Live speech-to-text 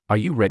Are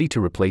you ready to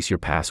replace your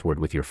password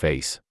with your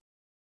face?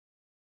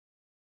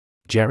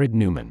 Jared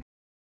Newman.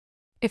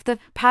 If the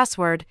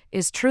password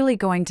is truly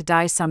going to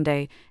die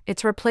someday,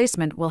 its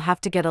replacement will have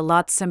to get a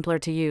lot simpler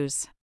to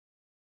use.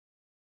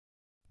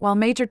 While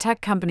major tech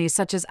companies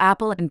such as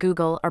Apple and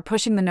Google are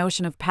pushing the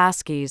notion of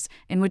passkeys,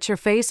 in which your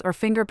face or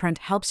fingerprint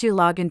helps you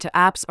log into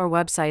apps or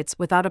websites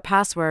without a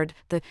password,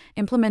 the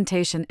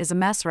implementation is a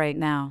mess right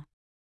now.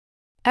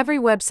 Every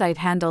website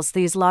handles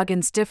these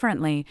logins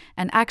differently,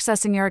 and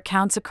accessing your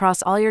accounts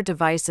across all your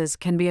devices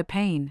can be a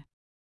pain.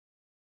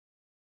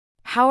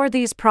 How are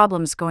these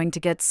problems going to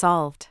get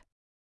solved?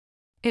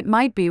 It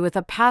might be with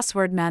a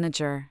password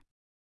manager.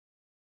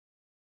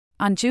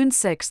 On June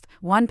 6,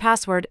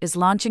 1Password is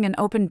launching an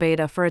open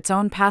beta for its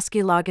own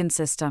passkey login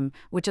system,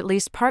 which at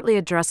least partly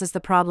addresses the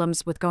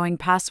problems with going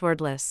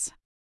passwordless.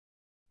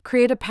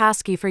 Create a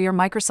passkey for your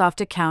Microsoft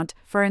account,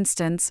 for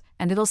instance,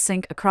 and it'll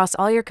sync across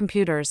all your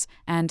computers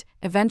and,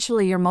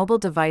 eventually, your mobile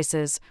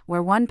devices,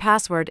 where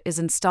 1Password is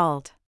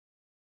installed.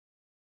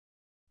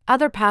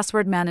 Other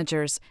password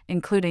managers,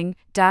 including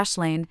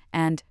Dashlane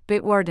and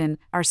Bitwarden,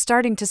 are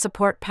starting to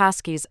support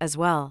passkeys as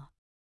well.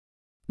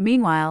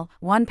 Meanwhile,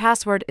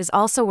 1Password is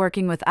also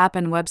working with app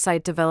and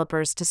website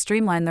developers to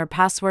streamline their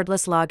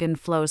passwordless login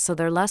flows so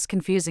they're less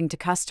confusing to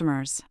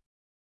customers.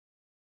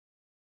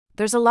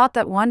 There's a lot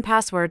that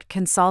 1Password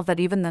can solve that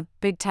even the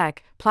big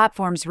tech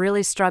platforms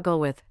really struggle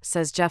with,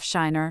 says Jeff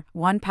Scheiner,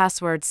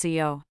 1Password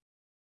CEO.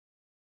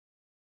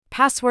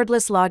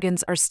 Passwordless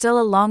logins are still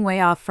a long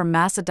way off from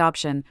mass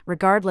adoption,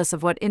 regardless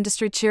of what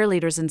industry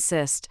cheerleaders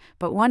insist,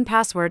 but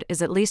 1Password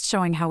is at least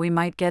showing how we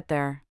might get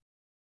there.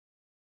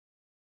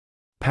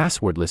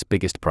 Passwordless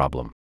biggest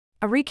problem.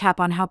 A recap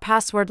on how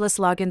passwordless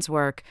logins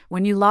work: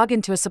 when you log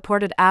into a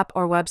supported app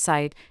or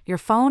website, your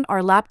phone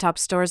or laptop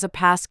stores a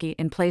passkey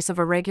in place of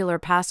a regular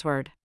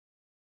password.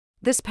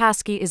 This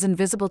passkey is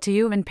invisible to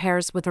you and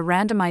pairs with a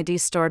random ID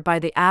stored by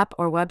the app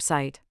or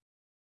website.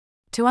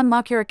 To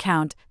unlock your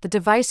account, the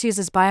device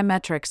uses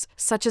biometrics,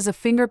 such as a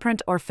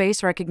fingerprint or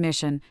face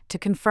recognition, to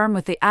confirm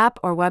with the app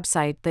or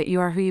website that you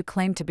are who you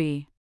claim to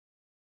be.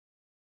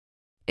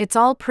 It's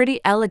all pretty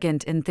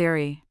elegant in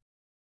theory.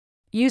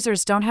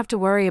 Users don't have to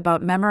worry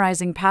about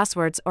memorizing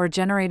passwords or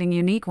generating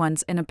unique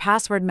ones in a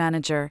password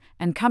manager,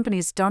 and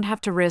companies don't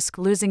have to risk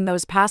losing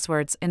those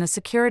passwords in a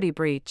security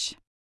breach.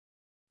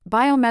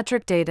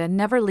 Biometric data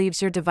never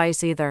leaves your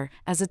device either,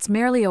 as it's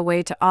merely a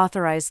way to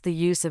authorize the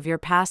use of your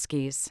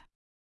passkeys.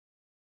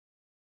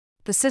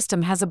 The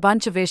system has a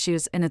bunch of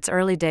issues in its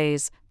early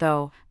days,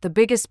 though, the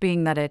biggest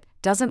being that it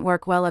doesn't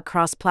work well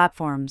across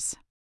platforms.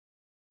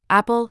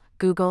 Apple,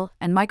 Google,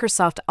 and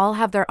Microsoft all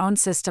have their own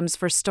systems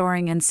for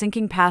storing and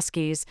syncing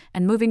passkeys,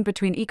 and moving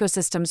between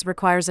ecosystems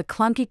requires a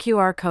clunky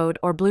QR code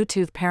or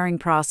Bluetooth pairing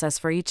process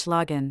for each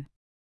login.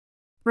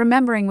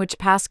 Remembering which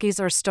passkeys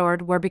are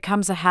stored where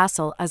becomes a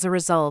hassle as a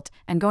result,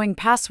 and going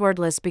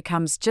passwordless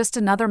becomes just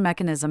another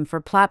mechanism for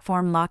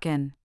platform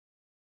lock-in.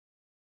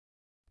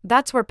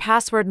 That's where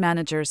password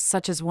managers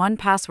such as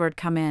 1Password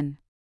come in.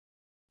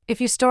 If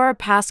you store a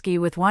passkey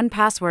with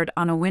 1Password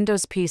on a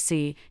Windows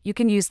PC, you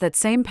can use that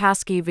same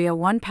passkey via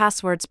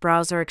 1Password's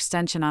browser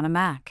extension on a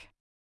Mac.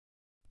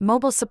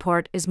 Mobile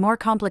support is more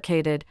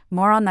complicated,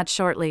 more on that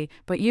shortly,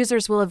 but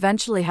users will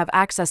eventually have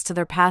access to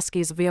their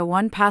passkeys via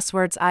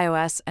 1Password's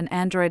iOS and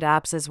Android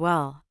apps as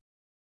well.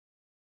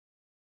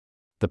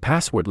 The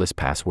passwordless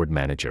password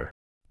manager.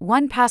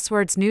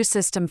 1Password's new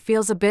system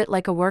feels a bit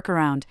like a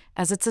workaround,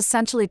 as it's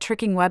essentially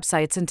tricking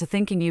websites into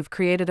thinking you've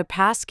created a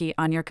passkey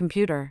on your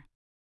computer.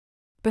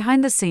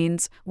 Behind the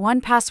scenes,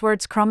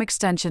 1Password's Chrome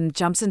extension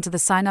jumps into the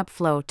sign-up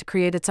flow to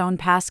create its own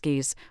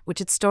passkeys, which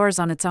it stores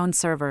on its own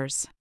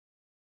servers.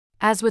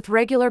 As with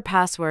regular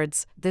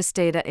passwords, this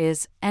data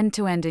is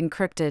end-to-end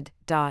encrypted.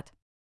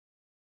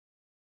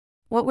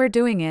 What we're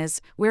doing is,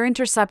 we're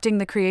intercepting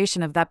the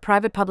creation of that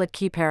private-public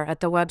key pair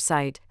at the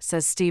website,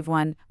 says Steve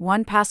Wynn,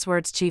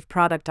 1Password's chief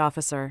product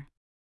officer.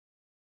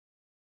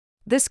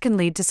 This can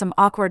lead to some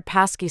awkward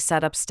passkey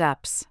setup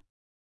steps.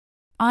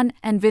 On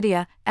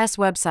NVIDIA's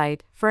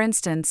website, for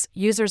instance,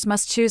 users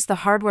must choose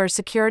the hardware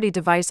security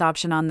device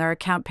option on their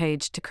account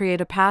page to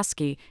create a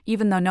passkey,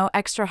 even though no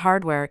extra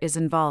hardware is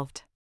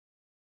involved.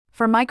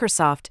 For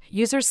Microsoft,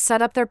 users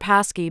set up their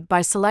passkey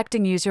by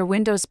selecting Use Your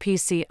Windows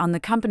PC on the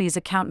company's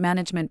account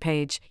management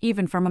page,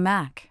 even from a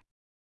Mac.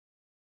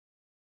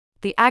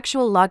 The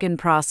actual login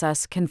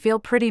process can feel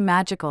pretty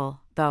magical,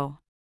 though.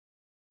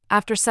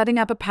 After setting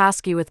up a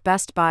passkey with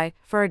Best Buy,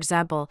 for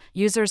example,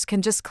 users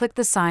can just click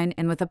the Sign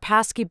In with a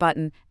passkey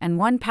button, and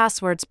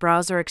 1Password's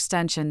browser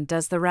extension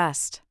does the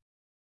rest.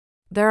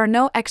 There are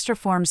no extra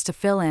forms to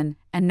fill in,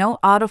 and no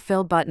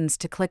autofill buttons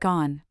to click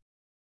on.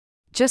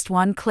 Just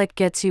one click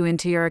gets you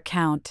into your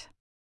account.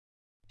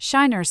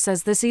 Scheiner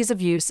says this ease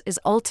of use is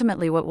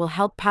ultimately what will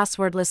help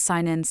passwordless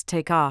sign-ins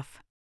take off.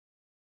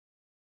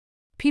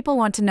 People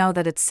want to know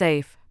that it's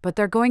safe, but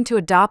they're going to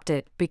adopt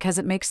it because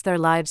it makes their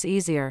lives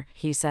easier,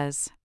 he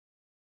says.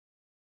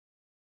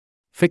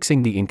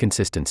 Fixing the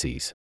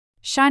inconsistencies.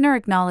 Scheiner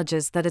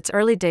acknowledges that it's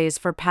early days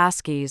for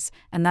passkeys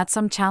and that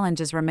some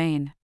challenges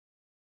remain.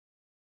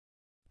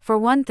 For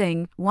one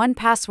thing,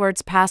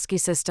 1Password's passkey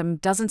system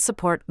doesn't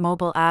support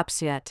mobile apps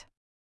yet.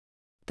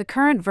 The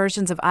current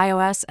versions of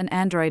iOS and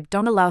Android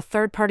don't allow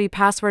third-party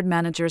password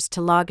managers to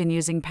log in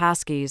using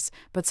passkeys,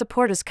 but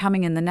support is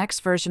coming in the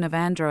next version of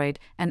Android,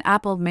 and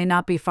Apple may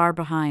not be far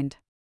behind.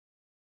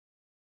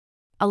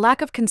 A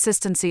lack of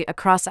consistency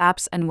across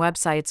apps and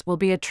websites will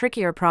be a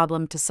trickier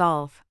problem to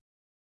solve.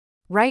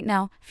 Right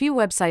now, few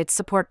websites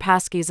support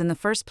passkeys in the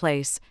first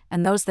place,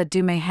 and those that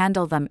do may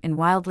handle them in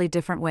wildly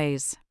different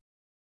ways.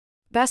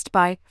 Best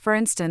Buy, for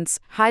instance,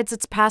 hides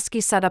its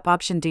passkey setup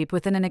option deep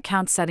within an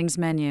account settings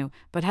menu,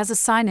 but has a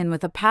sign-in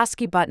with a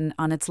passkey button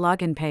on its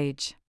login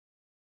page.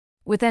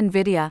 With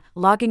NVIDIA,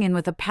 logging in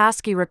with a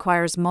passkey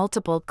requires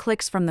multiple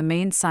clicks from the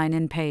main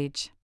sign-in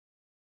page.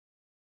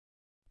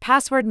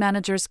 Password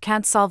managers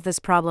can't solve this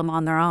problem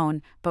on their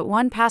own, but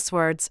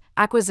 1Password's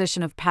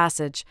acquisition of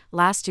Passage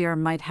last year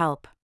might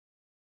help.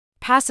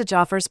 Passage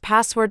offers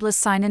passwordless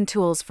sign-in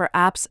tools for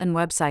apps and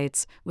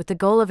websites, with the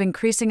goal of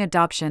increasing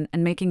adoption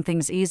and making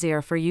things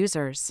easier for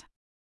users.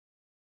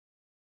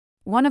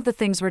 One of the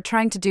things we're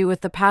trying to do with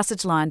the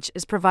Passage launch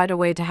is provide a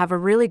way to have a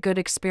really good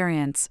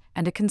experience,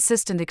 and a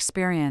consistent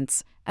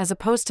experience, as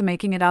opposed to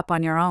making it up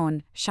on your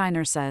own,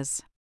 Shiner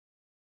says.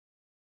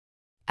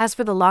 As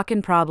for the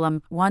lock-in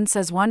problem, One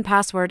says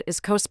 1Password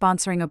is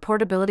co-sponsoring a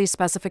portability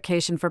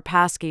specification for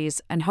passkeys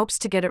and hopes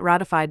to get it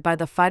ratified by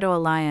the FIDO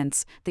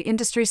Alliance, the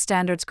industry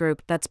standards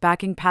group that's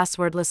backing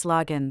passwordless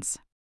logins.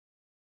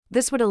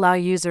 This would allow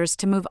users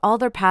to move all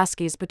their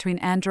passkeys between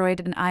Android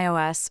and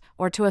iOS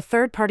or to a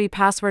third-party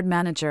password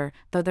manager,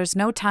 though there's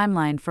no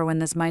timeline for when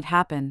this might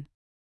happen.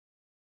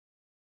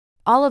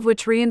 All of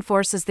which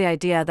reinforces the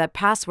idea that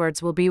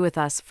passwords will be with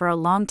us for a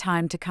long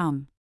time to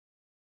come.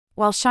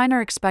 While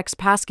Shiner expects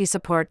passkey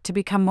support to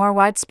become more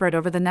widespread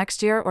over the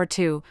next year or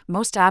two,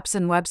 most apps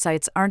and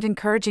websites aren't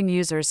encouraging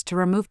users to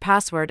remove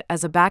password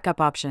as a backup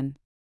option.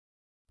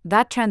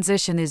 That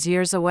transition is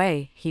years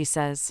away, he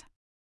says.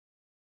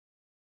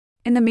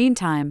 In the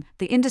meantime,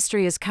 the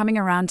industry is coming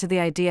around to the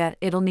idea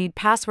it'll need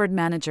password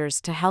managers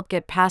to help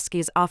get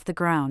passkeys off the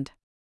ground.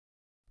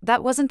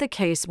 That wasn't the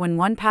case when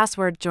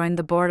 1Password joined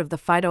the board of the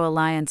FIDO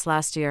Alliance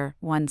last year,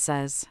 One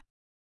says.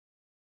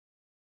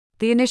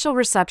 The initial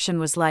reception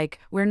was like,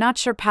 "We're not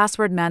sure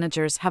password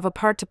managers have a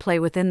part to play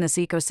within this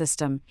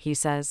ecosystem," he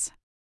says.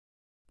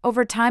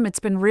 Over time,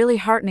 it's been really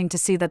heartening to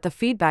see that the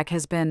feedback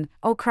has been,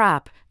 "Oh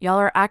crap, y'all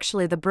are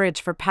actually the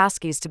bridge for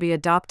passkeys to be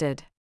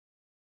adopted."